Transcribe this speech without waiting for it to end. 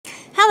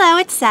Hello,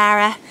 it's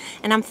Sarah,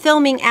 and I'm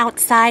filming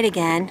outside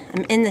again.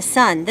 I'm in the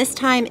sun. This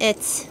time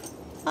it's,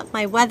 oh,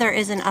 my weather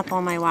isn't up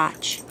on my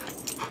watch.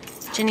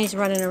 Jenny's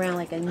running around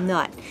like a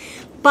nut.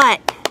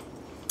 But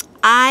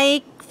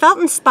I felt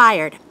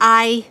inspired.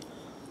 I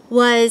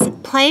was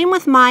playing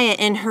with Maya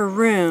in her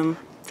room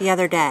the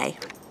other day,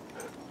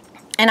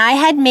 and I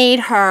had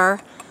made her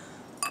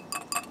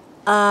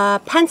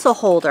a pencil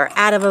holder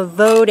out of a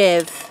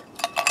votive,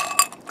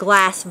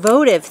 glass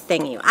votive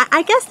thingy.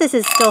 I guess this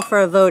is still for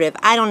a votive.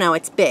 I don't know,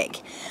 it's big.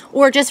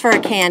 Or just for a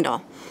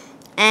candle.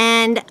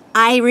 And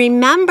I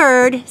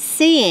remembered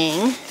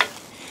seeing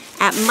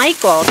at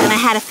Michael's, and I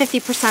had a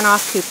 50%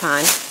 off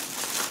coupon.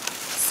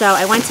 So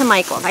I went to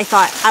Michael's. I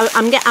thought,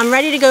 I'm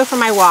ready to go for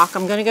my walk.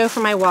 I'm going to go for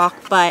my walk,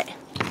 but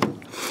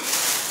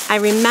I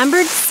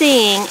remembered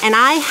seeing, and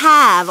I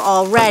have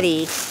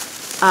already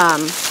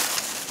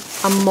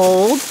a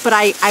mold, but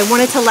I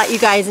wanted to let you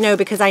guys know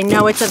because I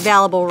know it's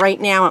available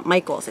right now at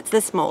Michael's. It's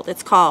this mold.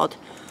 It's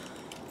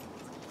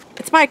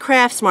by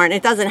Craftsmart, and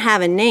it doesn't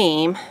have a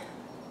name,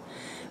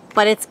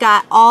 but it's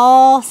got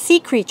all sea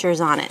creatures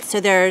on it.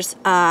 So there's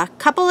a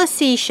couple of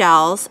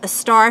seashells, a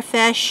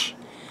starfish,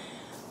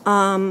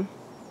 a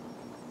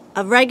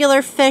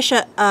regular fish,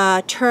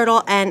 a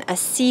turtle, and a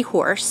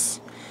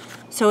seahorse.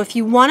 So if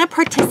you want to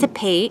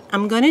participate,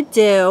 I'm going to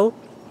do,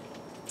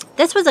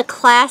 this was a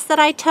class that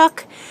I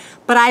took,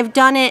 but I've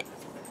done it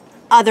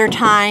other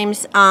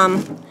times.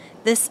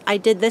 I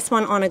did this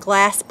one on a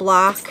glass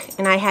block,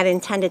 and I had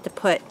intended to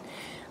put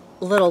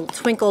little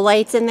twinkle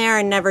lights in there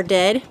and never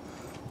did.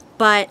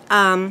 But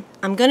I'm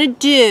gonna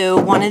do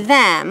one of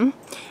them.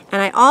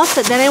 And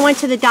then I went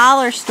to the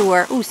dollar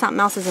store. Ooh, something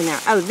else is in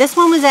there. Oh, this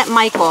one was at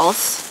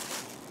Michael's.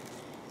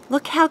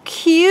 Look how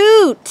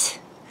cute.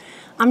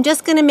 I'm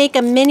just gonna make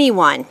a mini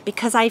one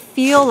because I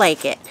feel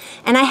like it.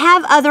 And I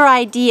have other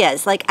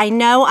ideas. Like, I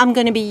know I'm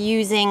gonna be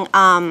using,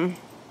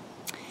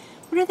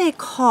 what are they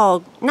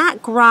called?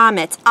 Not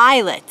grommets,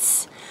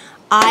 eyelets.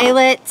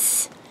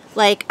 Eyelets,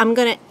 like I'm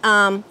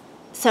gonna,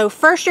 so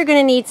first you're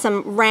gonna need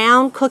some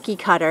round cookie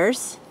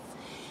cutters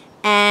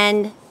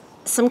and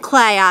some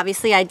clay.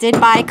 Obviously, I did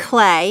buy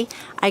clay.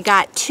 I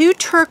got 2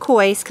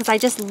 turquoise because I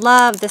just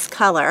love this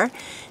color.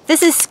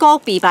 This is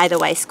Sculpey, by the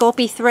way,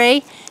 Sculpey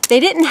 3. They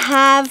didn't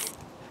have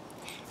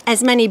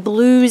as many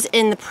blues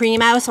in the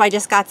Primo, so I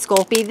just got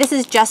Sculpey. This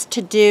is just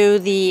to do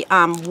the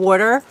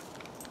water.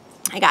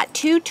 I got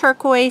 2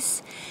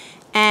 turquoise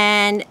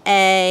and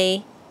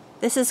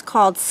this is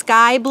called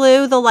Sky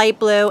Blue, the light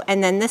blue,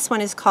 and then this one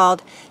is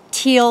called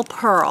Teal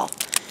Pearl.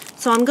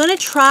 So I'm going to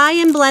try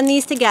and blend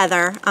these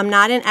together. I'm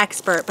not an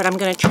expert, but I'm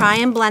going to try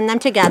and blend them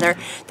together.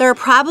 There are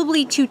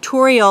probably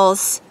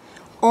tutorials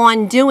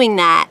on doing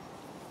that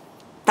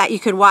you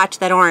could watch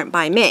that aren't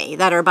by me,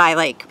 that are by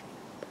like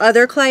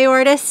other clay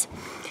artists.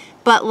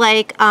 But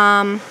like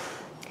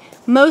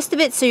most of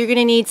it, so you're going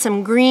to need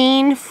some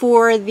green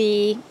for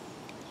the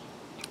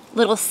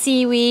little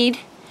seaweed,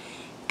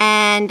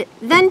 and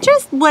then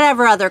just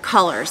whatever other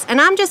colors. And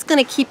I'm just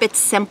going to keep it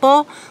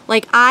simple.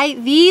 Like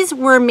these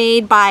were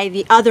made by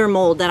the other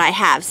mold that I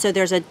have. So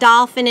there's a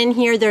dolphin in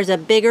here, there's a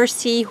bigger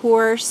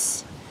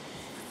seahorse,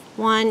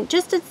 one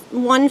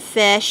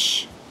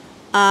fish.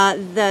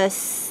 The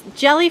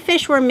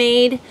jellyfish were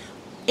made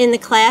in the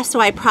class, so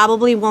I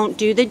probably won't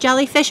do the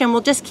jellyfish, and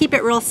we'll just keep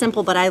it real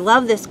simple. But I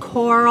love this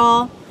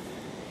coral,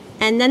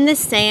 and then the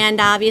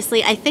sand,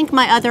 obviously. I think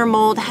my other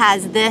mold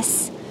has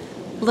this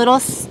little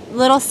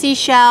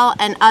seashell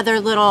and other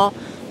little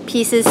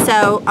pieces.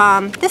 So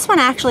this one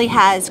actually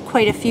has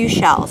quite a few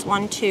shells.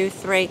 1, 2,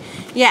 3.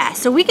 Yeah,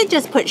 so we could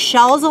just put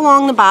shells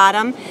along the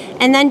bottom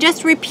and then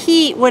just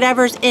repeat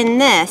whatever's in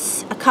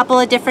this. A couple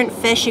of different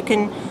fish, you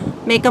can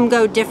make them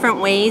go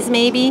different ways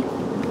maybe.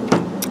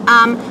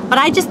 But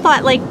I just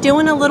thought like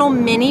doing a little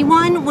mini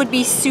one would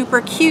be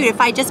super cute.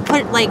 If I just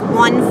put like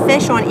 1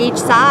 fish on each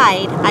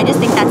side, I just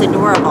think that's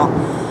adorable.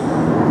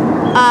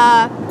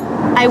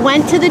 I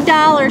went to the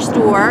dollar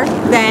store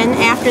then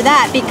after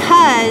that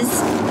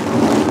because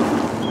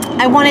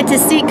I wanted to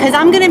see, because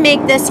I'm going to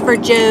make this for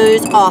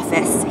Joe's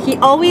office. He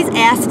always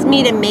asks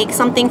me to make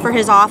something for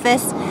his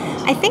office.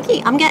 I think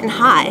I'm getting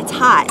hot. It's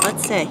hot.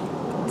 Let's see.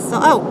 So,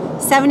 oh,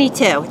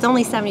 72. It's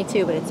only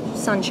 72, but it's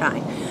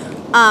sunshine.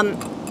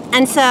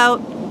 And so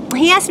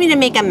he asked me to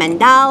make a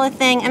mandala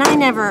thing, and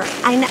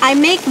I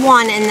make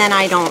one and then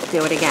I don't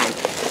do it again.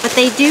 But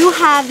they do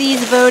have these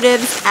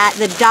votives at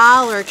the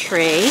Dollar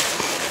Tree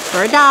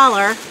for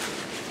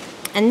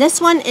 $1. And this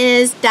one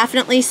is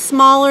definitely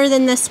smaller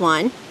than this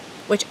one,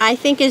 which I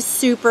think is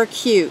super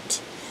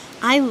cute.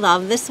 I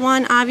love this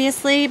one,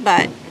 obviously,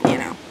 but, you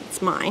know,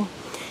 it's mine.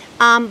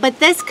 But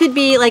this could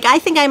be, like, I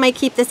think I might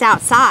keep this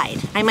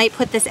outside. I might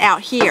put this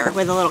out here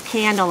with a little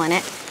candle in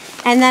it.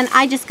 And then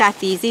I just got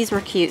these. These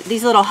were cute.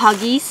 These little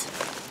huggies.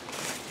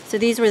 So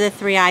these were the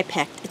 3 I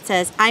picked. It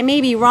says, I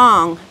may be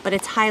wrong, but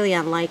it's highly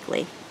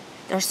unlikely.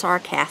 They're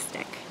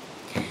sarcastic.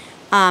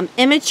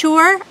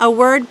 Immature, a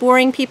word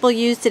boring people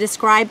use to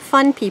describe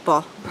fun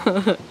people.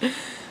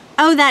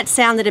 Oh, that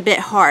sounded a bit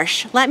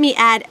harsh. Let me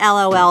add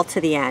LOL to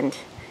the end.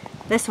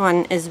 This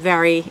one is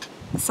very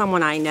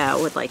someone I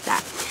know would like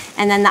that.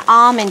 And then the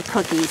almond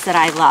cookies that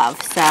I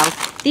love. So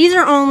these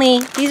are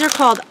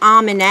called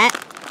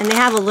almondette, and they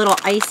have a little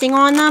icing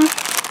on them,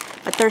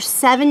 but they're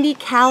 70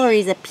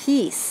 calories a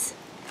piece.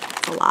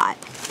 That's a lot.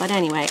 But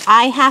anyway,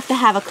 I have to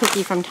have a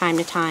cookie from time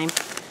to time.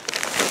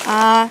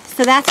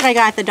 So that's what I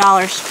got at the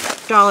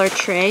Dollar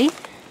Tree.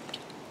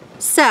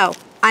 So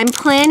I'm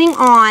planning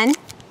on,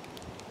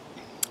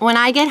 when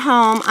I get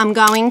home, I'm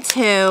going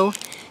to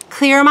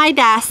clear my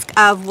desk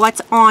of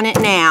what's on it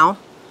now,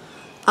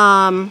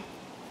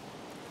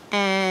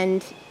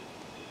 and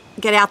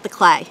get out the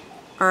clay.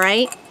 All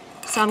right.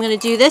 So I'm going to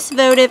do this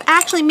votive.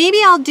 Actually, maybe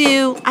I'll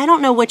do, I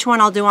don't know which one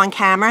I'll do on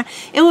camera.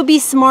 It would be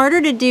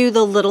smarter to do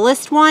the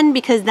littlest one,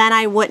 because then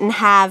I wouldn't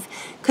have,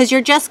 because you're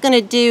just going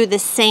to do the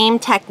same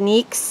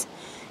techniques,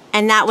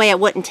 and that way it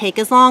wouldn't take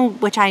as long,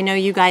 which I know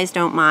you guys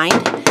don't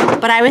mind.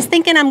 But I was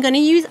thinking I'm going to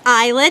use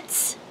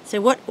eyelets.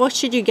 So what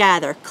should you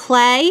gather?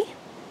 Clay.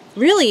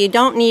 Really, you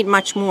don't need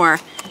much more.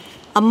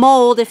 A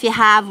mold if you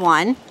have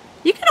one.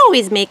 You can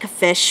always make a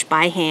fish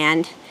by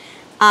hand.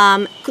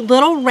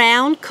 Little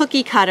round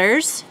cookie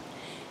cutters.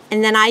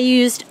 And then I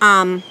used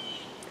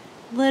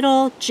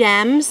little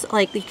gems,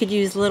 like you could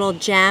use little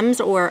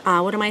gems, or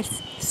what am I,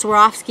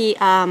 Swarovski,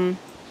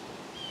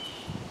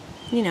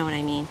 you know what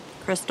I mean,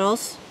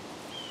 crystals.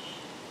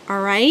 All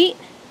right,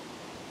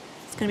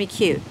 it's gonna be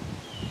cute.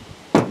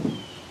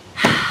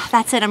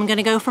 That's it, I'm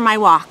gonna go for my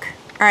walk.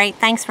 All right,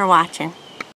 thanks for watching.